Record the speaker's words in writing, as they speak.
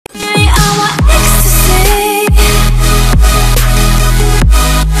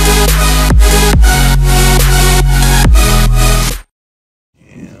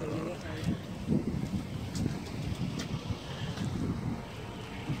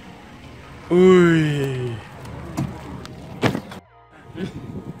Ooh.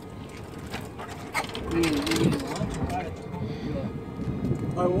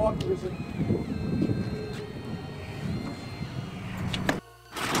 I walked with it.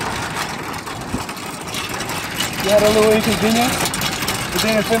 You had a little inconvenience. We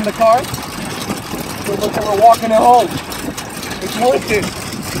didn't film the car. So look, we're walking it home. It's worth it.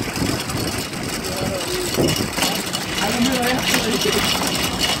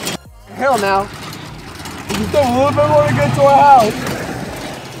 Hell now. If you still a little bit more to get to our house,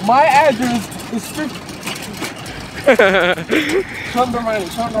 my address is 50. Come to Ronnie.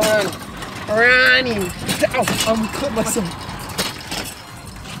 Ronnie. Ow, I'm gonna cut myself.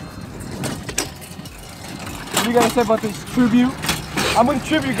 What do you gotta say about this tribute? I'm gonna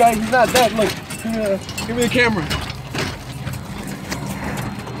tribute, guys. He's not dead. Look, give me the camera.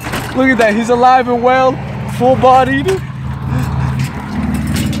 Look at that. He's alive and well, full-bodied.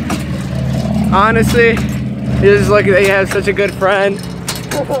 Honestly, you're just lucky that you have such a good friend.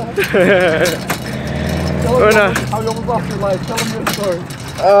 How you almost lost your life? Tell them your story.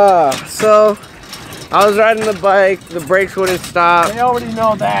 So I was riding the bike, the brakes wouldn't stop. They already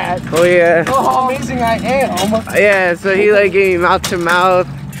know that. Oh yeah. Oh, how amazing I am. Yeah, so he like gave me mouth to mouth,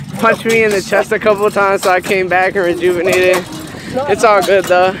 punched me in the chest a couple of times, so I came back and rejuvenated. It's all good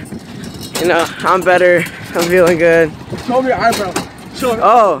though. You know, I'm better. I'm feeling good. Show me your eyebrow. Show me.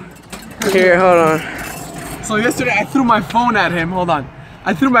 Oh, here, hold on. So yesterday I threw my phone at him. Hold on.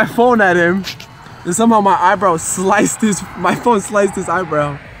 I threw my phone at him, and somehow my phone sliced his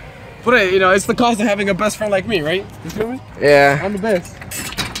eyebrow. But you know, it's the cost of having a best friend like me, right? You feel me? Yeah. I'm the best.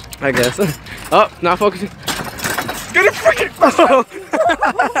 I guess. Oh, not focusing. Get it freaking!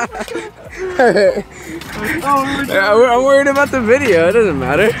 I'm worried about the video. It doesn't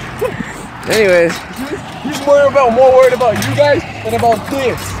matter. Anyways. He's more worried about you guys than about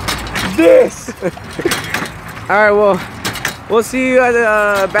this. Alright, well, we'll see you at,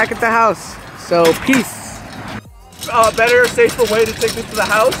 back at the house. So, peace. Better, safer way to take this to the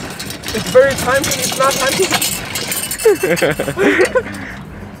house. It's very time consuming. It's not time consuming.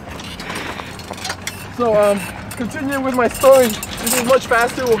 So, continuing with my story, this is much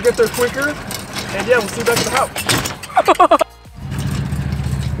faster. We'll get there quicker. And yeah, we'll see you back at the house.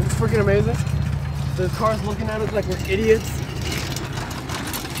 It's freaking amazing. The car's looking at us like we're idiots.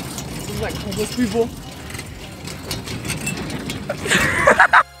 This is like homeless people.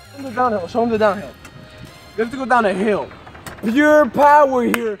 Show them the downhill. Show them the downhill. You have to go down a hill. Pure power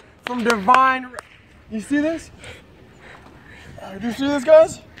here from Divine. You see this? Do you see this,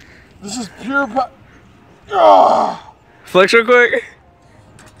 guys? This is pure power. Flex real quick.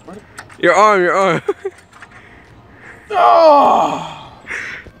 Your arm.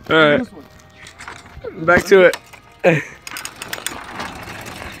 Alright. Back to it.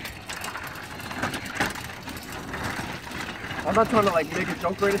 I'm not trying to like make a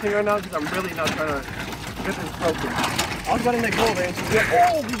joke or anything right now because I'm really not trying to get this broken. I was gonna make go of it.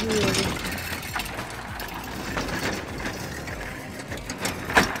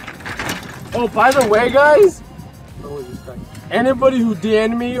 Oh, by the way, guys, anybody who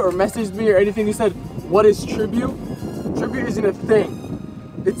DM'd me or messaged me or anything who said, what is tribute? Tribute isn't a thing.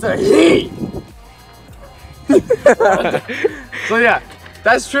 It's a he! So yeah,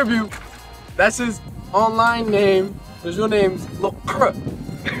 that's tribute. That's his online name. His real name's Lil Krr.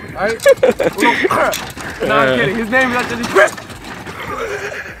 Alright? Lil Krr. No, I'm kidding. His name is actually Chris.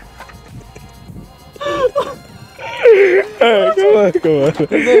 Come on.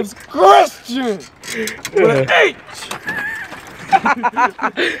 His name's Christian. With an H.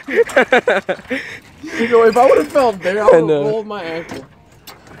 You know, if I would have fell there, I would have rolled my ankle.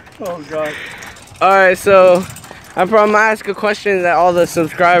 Oh god. Alright, so I'm gonna ask a question that all the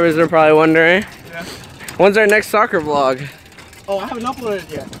subscribers are probably wondering. Yeah. When's our next soccer vlog? Oh, I haven't uploaded it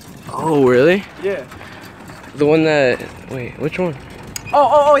yet. Oh, really? Yeah. The one that... Wait, which one?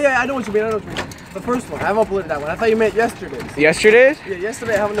 Oh, yeah, I know what you mean. The first one. I haven't uploaded that one. I thought you meant yesterday's. Yesterday's? Yeah,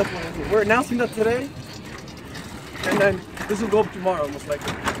 yesterday I haven't uploaded it. We're announcing that today. And then this will go up tomorrow, most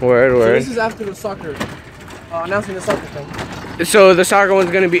likely. Word. So this is after the soccer, announcing the soccer thing. So the soccer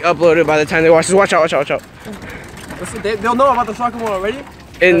one's gonna be uploaded by the time they watch this. Watch out. Listen, they'll know about the soccer one already.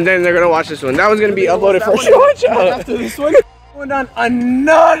 And then they're gonna watch this one. That one's gonna be uploaded first. Watch out. After this one, we're on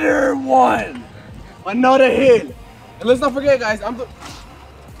another one. Another hill. And let's not forget, guys, I'm the...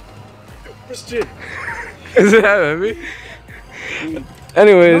 Christian. Is it that heavy?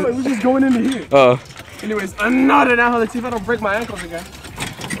 Anyways. No, we're just going into here. Oh. Anyways, another now. Let's see if I don't break my ankles again.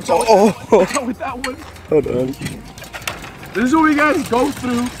 Watch out with that one. Hold on. This is what we guys go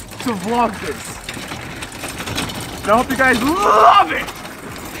through to vlog this. And I hope you guys love it.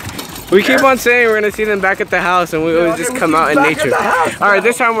 We keep on saying we're gonna see them back at the house, and we always just come out in nature. All right,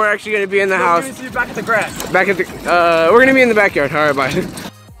 this time we're actually gonna be in the house. We're gonna see you back at the grass. Back at the, we're gonna be in the backyard. All right, bye.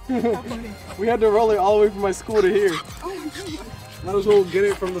 We had to roll it all the way from my school to here. Might as well get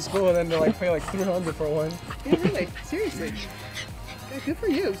it from the school and then like pay like 300 for one. Yeah, really? Seriously? Yeah, good for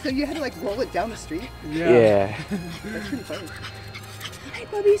you. So you had to like roll it down the street? Yeah. That's pretty funny. Hi,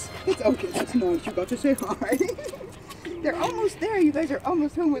 puppies. It's okay. That's nice. You got to say hi. They're almost there. You guys are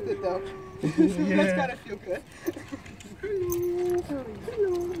almost home with it though. So that's gotta feel good. Hello.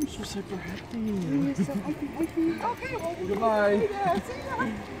 Hello. I'm so super happy. You're so happy. Okay, well, Goodbye. see ya.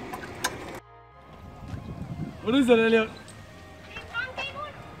 What is that, Elliot?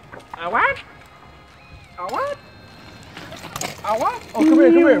 A what? A what? Oh, come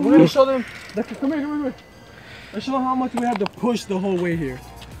here, come here. We're gonna show them. Come here. Let's show them how much we have to push the whole way here.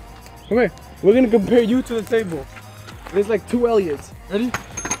 Come here. We're gonna compare you to the table. There's like 2 Elliots. Ready?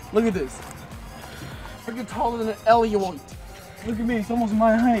 Look at this. Freaking taller than an Elliot. Look at me. It's almost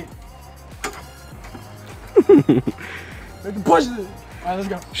my height. We can push this. All right, let's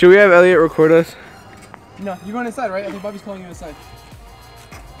go. Should we have Elliot record us? No, you're going inside, right? I think Bobby's calling you inside.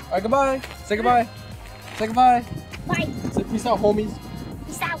 All right, goodbye. Say goodbye. Say goodbye. Bye. Say peace out, homies.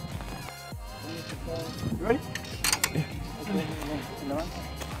 Peace out. You ready?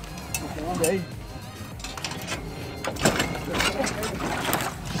 Okay.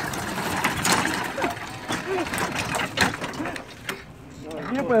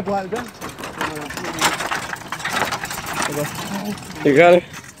 You got it?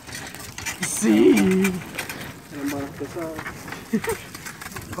 See.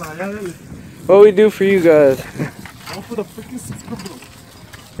 What we do for you guys? All for the freaking subscribers.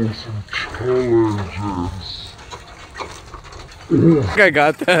 I think I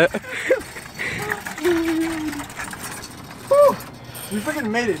got that. Woo! We freaking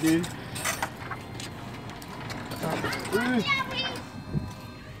made it, dude.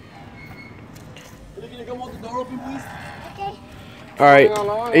 Can you come hold the door open, please? Okay. All right.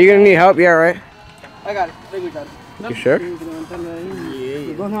 Are you gonna need help? Yeah, right? I got it. I think we got it. You sure? Okay,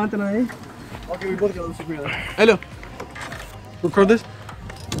 we both got this together. Hello. Record this.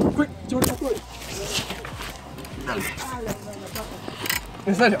 Quick, Jordan, quick.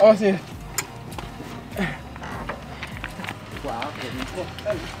 Inside. Oh, see. Wow.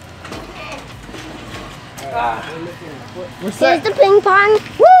 We're set. Here's the ping pong.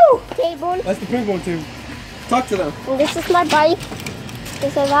 Woo! Table. That's the ping pong team. Talk to them. And this is my bike.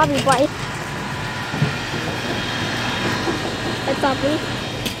 This is a lobby bike. That's Aubrey.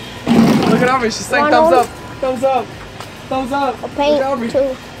 Look at Aubrey. She's saying One thumbs on. up. Thumbs up. Thumbs up. A Look at paint Aubrey.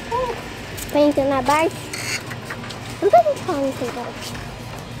 too. Paint in that bag. And ping pong table.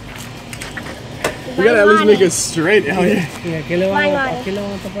 We gotta at least make it straight out here.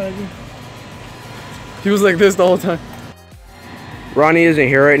 DivineRonnie. He was like this the whole time. Ronnie isn't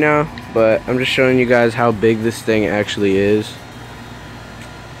here right now, but I'm just showing you guys how big this thing actually is.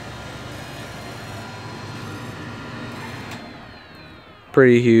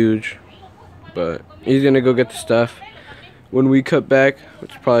 Pretty huge, but he's gonna go get the stuff. When we cut back,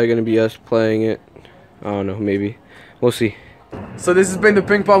 it's probably gonna be us playing it. I don't know, maybe. We'll see. So this has been the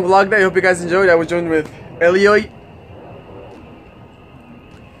ping pong vlog day. I hope you guys enjoyed. I was joined with Elliot.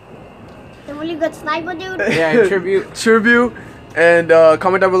 The really good sniper dude. Yeah, tribute. Tribute. And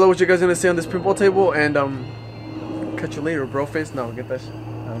comment down below what you guys gonna say on this ping pong table. And catch you later, bro face. No, get that shit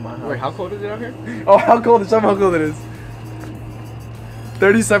out of my house. Wait, how cold is it out here? Oh, how cold is it? Show me how cold it is.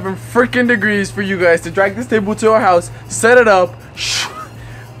 37 freaking degrees for you guys to drag this table to our house, set it up,